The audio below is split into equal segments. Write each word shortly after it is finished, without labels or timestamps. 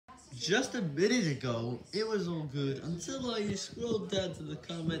Just a minute ago, it was all good until I scrolled down to the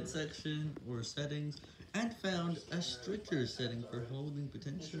comment section or settings and found a stricter setting for holding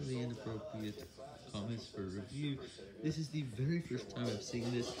potentially inappropriate comments for review. This is the very first time I've seen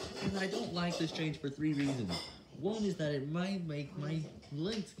this, and I don't like this change for three reasons. One is that it might make my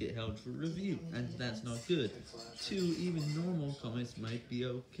links get held for review, and that's not good. Two, even normal comments might be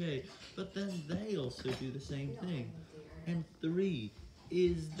okay, but then they also do the same thing. And three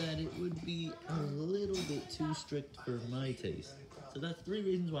is that it would be a little bit too strict for my taste. So that's three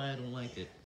reasons why I don't like it.